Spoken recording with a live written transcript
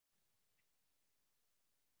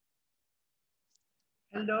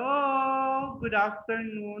Hello, good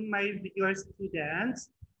afternoon, my dear students.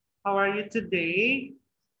 How are you today?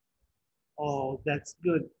 Oh, that's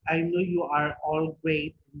good. I know you are all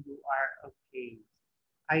great and you are okay.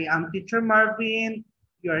 I am Teacher Marvin,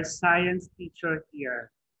 your science teacher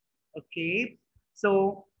here. Okay,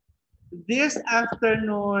 so this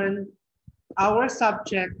afternoon, our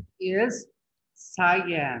subject is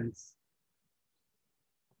science.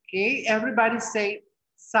 Okay, everybody say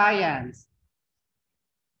science.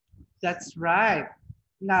 That's right.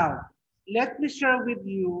 Now, let me share with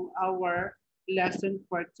you our lesson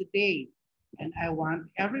for today. And I want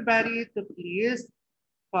everybody to please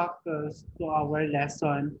focus to our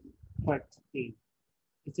lesson for today.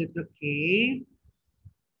 Is it okay?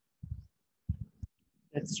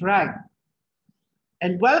 That's right.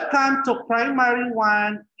 And welcome to Primary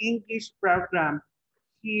 1 English program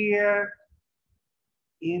here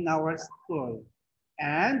in our school.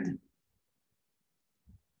 And,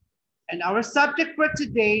 and our subject for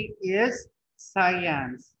today is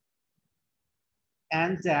science.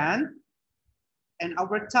 And then And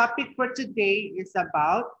our topic for today is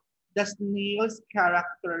about the snail's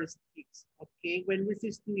characteristics. Okay, when we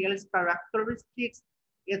see snail's characteristics,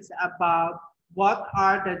 it's about what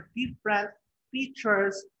are the different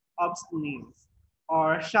features of snails,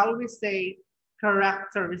 or shall we say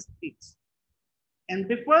characteristics. And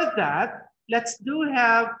before that, let's do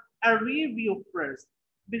have a review first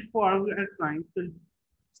before we are going to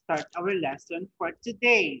start our lesson for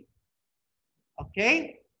today.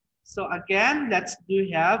 Okay, so again, let's do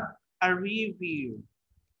have a review.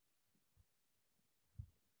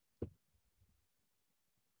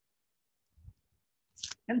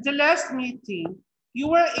 In the last meeting, you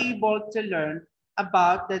were able to learn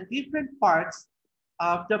about the different parts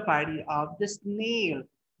of the body of the snail,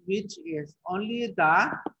 which is only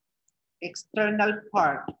the external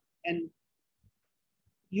part. And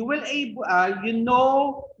you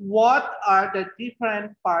know what are the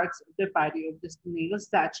different parts of the body of the snail,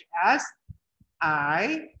 such as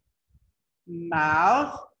eye,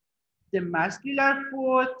 mouth, the muscular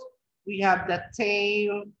foot, we have the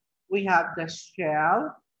tail, we have the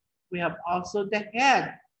shell, we have also the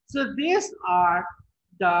head. So these are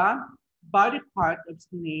the body part of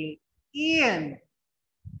snail in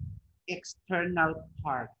external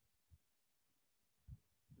part.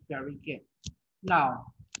 Very good. Now,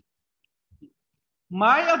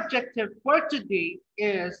 my objective for today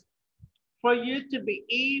is for you to be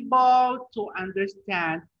able to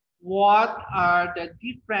understand what are the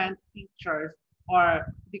different features or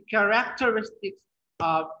the characteristics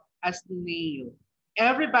of a snail.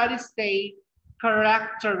 Everybody say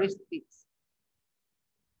characteristics.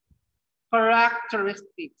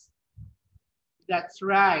 Characteristics. That's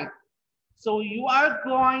right. So you are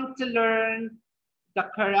going to learn the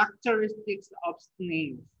characteristics of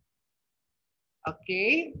snails.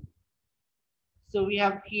 Okay? So we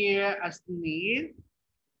have here a snail,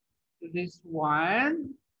 this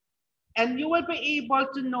one, and you will be able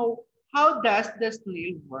to know how does the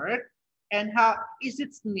snail work and how is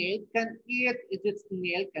it snail can eat, is it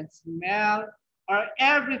snail can smell, or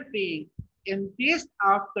everything. In this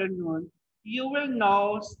afternoon, you will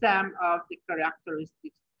know some of the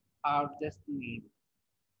characteristics of the snail.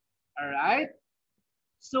 All right?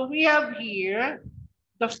 So we have here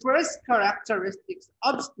the first characteristics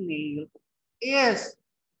of snail is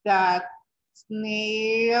that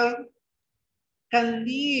snail can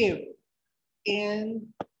live in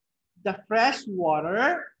the fresh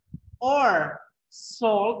water or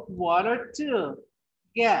salt water too.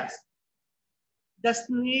 Yes, the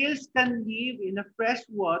snails can live in a fresh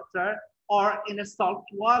water or in a salt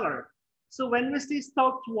water. So when we see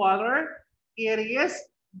salt water, it is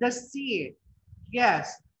the sea.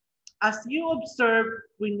 Yes, as you observe,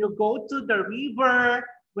 when you go to the river,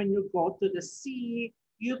 when you go to the sea,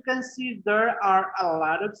 you can see there are a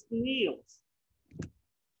lot of snails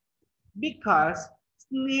because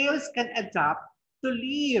snails can adapt to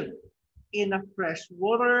live in a fresh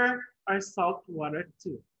water or salt water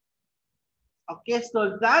too. Okay,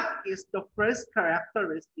 so that is the first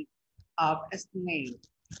characteristic of a snail.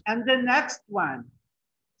 And the next one,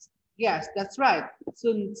 yes, that's right.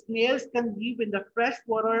 So snails can live in the fresh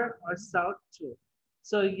water or salt too.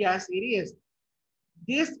 So yes, it is.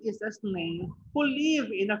 This is a snail who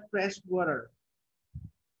live in a fresh water.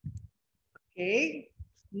 Okay,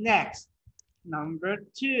 next, number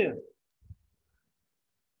 2.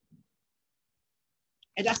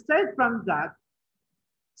 And aside from that,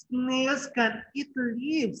 snails can eat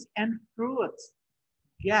leaves and fruits.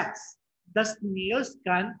 Yes, the snails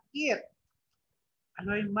can eat.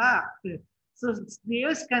 Ano yung ma? So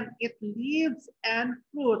snails can eat leaves and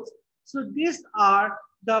fruits. So these are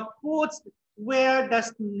the foods where the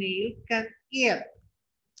snail can eat.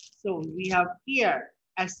 So we have here,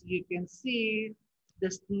 as you can see,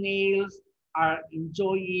 the snails are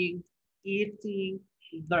enjoying eating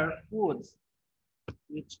their foods,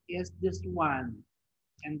 which is this one,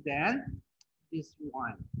 and then this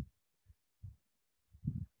one.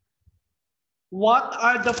 What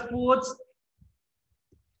are the foods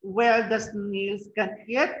where the snails can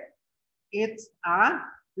eat? It's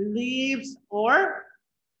leaves or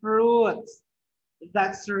fruits.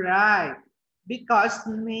 That's right. Because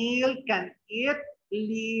snail can eat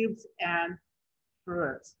leaves and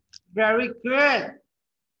fruits. Very good.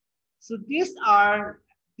 So this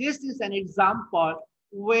is an example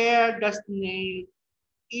where the snail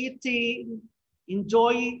eating,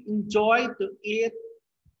 enjoy to eat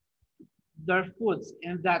their foods,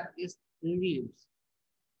 and that is leaves.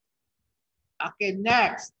 Okay,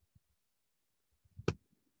 next.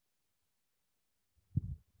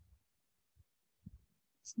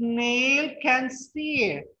 Snail can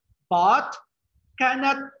see, but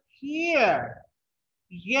cannot hear.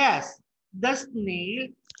 Yes, the snail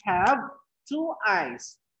have two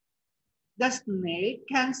eyes. The snail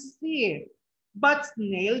can see, but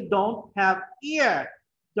snail don't have ear.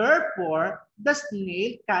 Therefore, the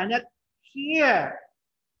snail cannot hear.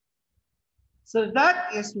 So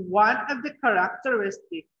that is one of the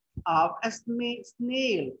characteristics of a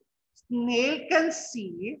snail. Snail can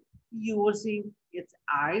see using its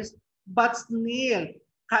eyes, but snail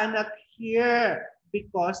cannot hear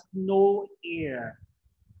because no ear.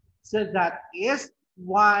 So that is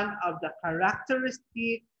one of the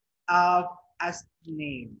characteristics of a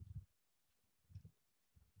snail.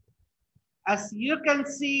 As you can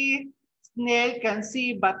see, snail can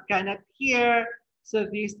see but cannot hear. So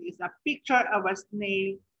this is a picture of a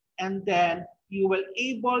snail, and then you will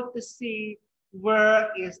able to see where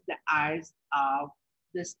is the eyes of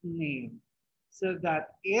the snail. So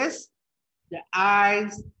that is the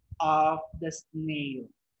eyes of the snail.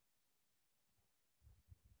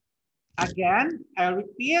 Again, I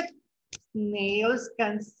repeat, snails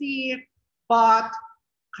can see but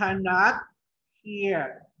cannot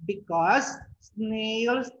hear because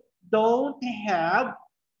snails don't have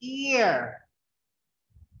ear,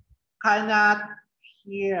 cannot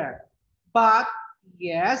hear, but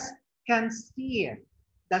yes, can see.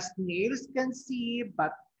 The snails can see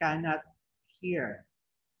but cannot hear.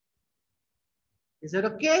 Is it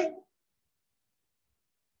okay?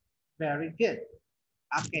 Very good.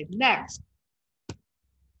 Okay, next.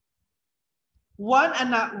 One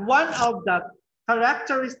of the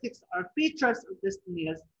characteristics or features of the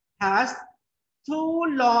snails has two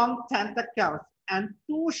long tentacles and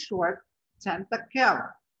two short tentacles.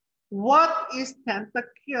 What is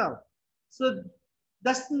tentacle? So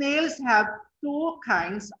the snails have two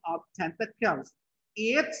kinds of tentacles.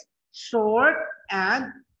 It's short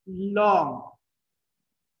and long.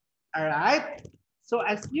 All right. So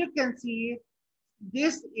as you can see,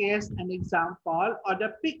 this is an example or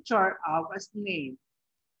the picture of a snail.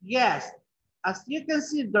 Yes, as you can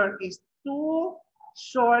see, there is two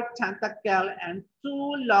short tentacle and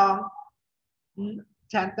two long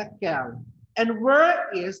tentacle. And where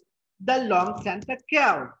is the long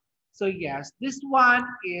tentacle? So yes, this one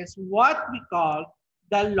is what we call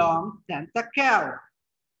the long tentacle.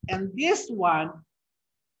 And this one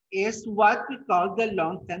is what we call the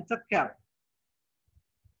long tentacle.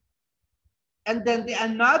 And then the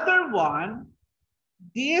another one,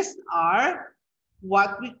 these are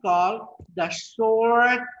what we call the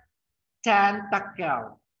short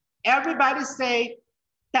tentacle. Everybody say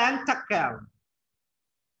tentacle.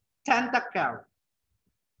 Tentacle.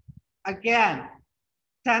 Again,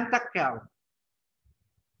 tentacle.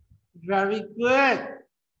 Very good.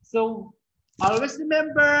 So always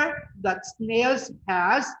remember that snails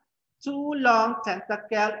has two long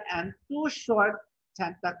tentacle and two short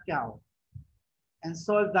tentacle. And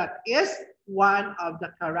so that is one of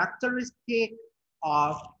the characteristics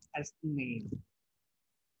of a snail.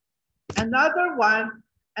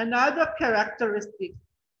 Another characteristic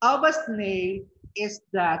of a snail is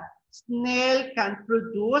that snail can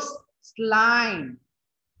produce slime.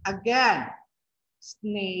 Again,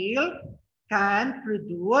 snail can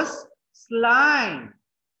produce slime.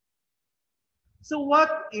 So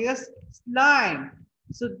what is slime?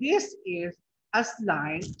 So this is a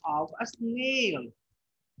slime of a snail.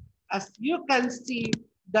 As you can see,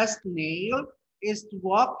 the snail is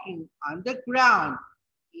walking on the ground.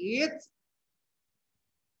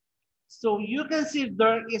 So you can see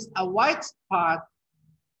there is a white spot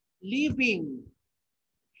leaving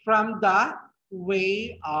from the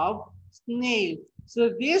way of snail.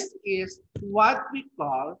 So this is what we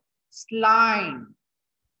call slime.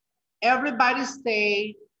 Everybody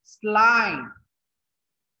say slime.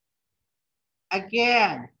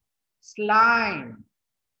 Again, slime.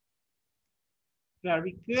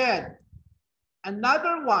 Very good.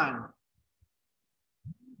 Another one.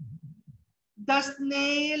 The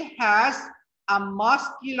snail has a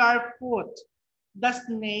muscular foot. The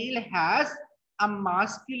snail has a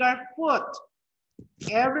muscular foot.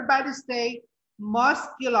 Everybody say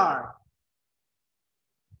muscular.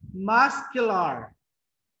 Muscular.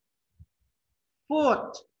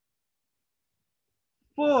 Foot.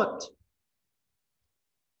 Foot.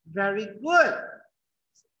 Very good.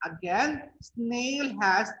 Again, snail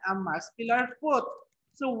has a muscular foot.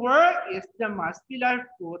 So where is the muscular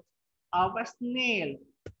foot of a snail?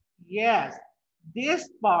 Yes, this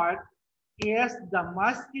part is the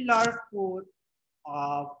muscular foot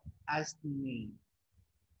of a snail.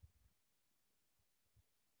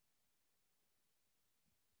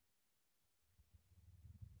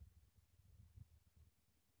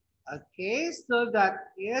 Okay, so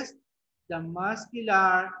that is the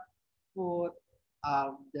muscular foot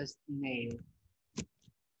of the snail.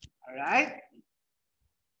 All right.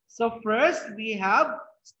 So first we have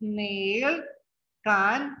snail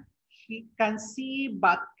can can see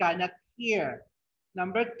but cannot hear.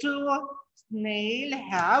 Number two, snail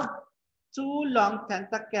have two long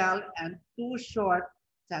tentacle and two short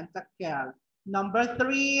tentacle. Number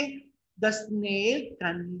three, the snail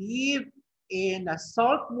can live in a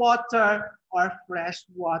salt water or fresh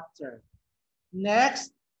water.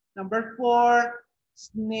 Next, number four,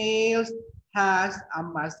 snails has a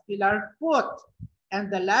muscular foot.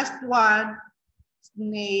 And the last one,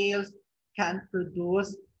 snails can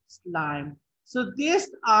produce slime. So these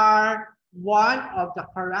are one of the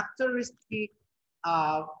characteristics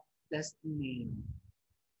of the snail.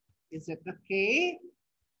 Is it okay?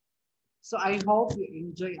 So I hope you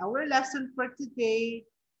enjoy our lesson for today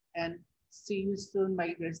and see you soon,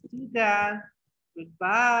 my dear students.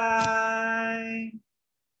 Goodbye.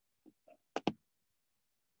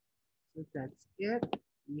 So that's it.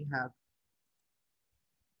 We have